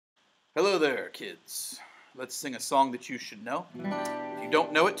Hello there, kids. Let's sing a song that you should know. If you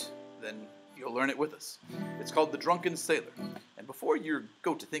don't know it, then you'll learn it with us. It's called The Drunken Sailor. And before you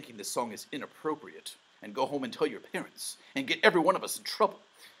go to thinking this song is inappropriate and go home and tell your parents and get every one of us in trouble,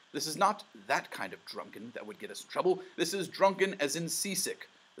 this is not that kind of drunken that would get us in trouble. This is drunken as in seasick.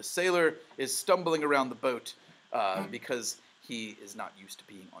 The sailor is stumbling around the boat because he is not used to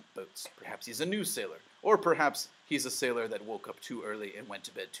being on boats. Perhaps he's a new sailor, or perhaps he's a sailor that woke up too early and went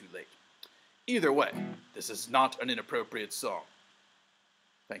to bed too late. Either way, this is not an inappropriate song.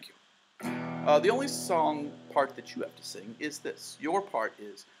 Thank you. The only song part that you have to sing is this. Your part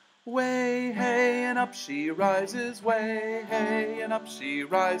is, way, hey, and up she rises, way, hey, and up she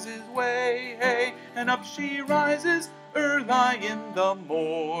rises, way, hey, and up she rises, early in the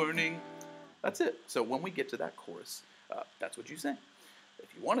morning. That's it. So when we get to that chorus, that's what you sing. If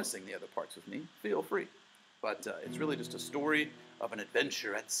you want to sing the other parts with me, feel free. But it's really just a story of an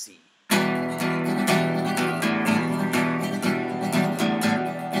adventure at sea.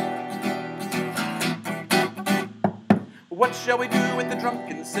 What shall we do with the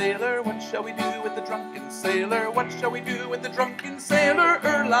drunken sailor? What shall we do with the drunken sailor? What shall we do with the drunken sailor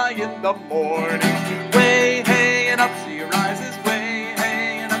early in the morning? Way, hey, and up she rises, way,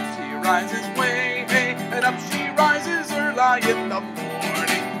 hey, and up she rises, way, hey, and up she rises early in the morning.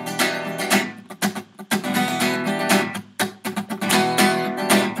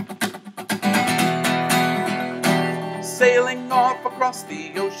 Sailing off across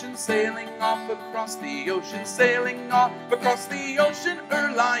the ocean, sailing off across the ocean, sailing off across the ocean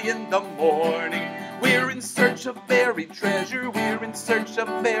early in the morning. We're in search of buried treasure, we're in search of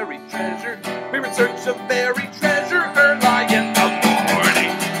buried treasure, we're in search of buried treasure early in the morning.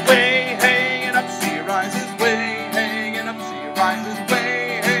 Way, hey, and up she rises, way, hey, and up she rises,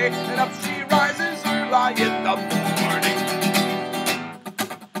 way, hey, and up she rises early in the morning.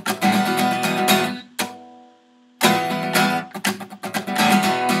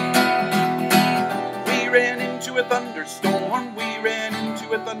 A thunderstorm, we ran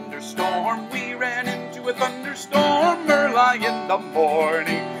into a thunderstorm, we ran into a thunderstorm early in the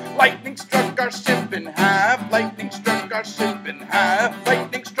morning. Lightning struck our ship in half, lightning struck our ship in half,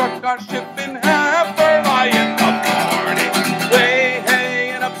 lightning struck our ship in half early in the morning. Way,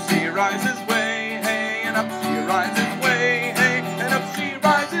 hey, and up she rises, way, hey, and up she rises, way, hey, and up she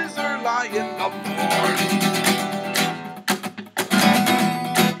rises early in the morning.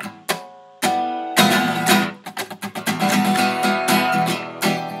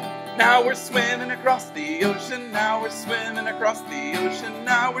 Now we're swimming across the ocean, now we're swimming across the ocean,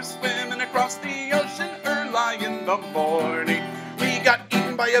 now we're swimming across the ocean early in the morning. We got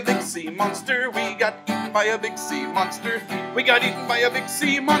eaten by a big sea monster, we got eaten by a big sea monster, we got eaten by a big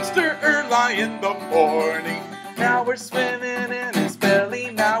sea monster early in the morning. Now we're swimming in his belly,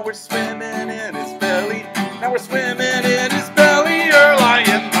 now we're swimming in his belly, now we're swimming in his belly early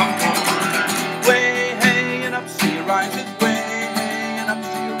in the morning. Way, hey, and up she rises, way, hey, and up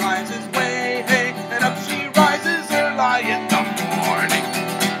she rises, way, hey, and up she rises early in the morning.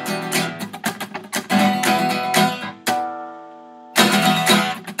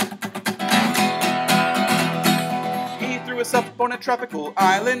 He threw us up on a tropical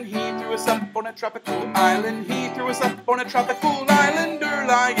island, he threw us up on a tropical island, he threw us up on a tropical island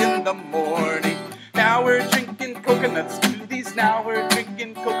early in the morning. Now we're drinking coconut smoothies, now we're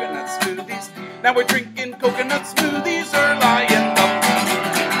drinking coconut smoothies, now we're drinking coconut smoothies early in the morning.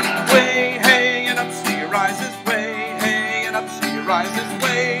 Way, hey, and up she rises, way, hey, and up she rises,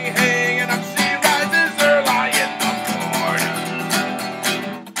 way, hey, and up she rises early in the morning.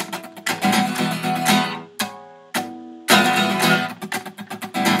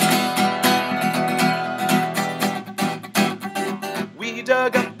 We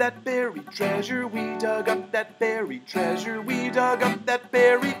dug up that buried treasure, we dug up that buried treasure, we dug up that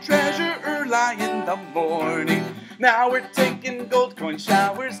buried treasure early in the morning. Now we're taking gold coin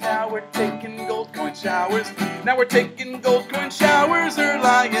showers, now we're taking gold coin showers, now we're taking gold coin showers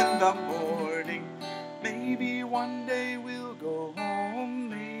early in the morning. Maybe one day we'll go home,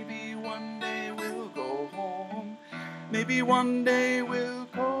 maybe one day we'll go home, maybe one day we'll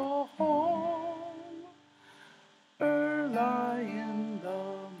go home early in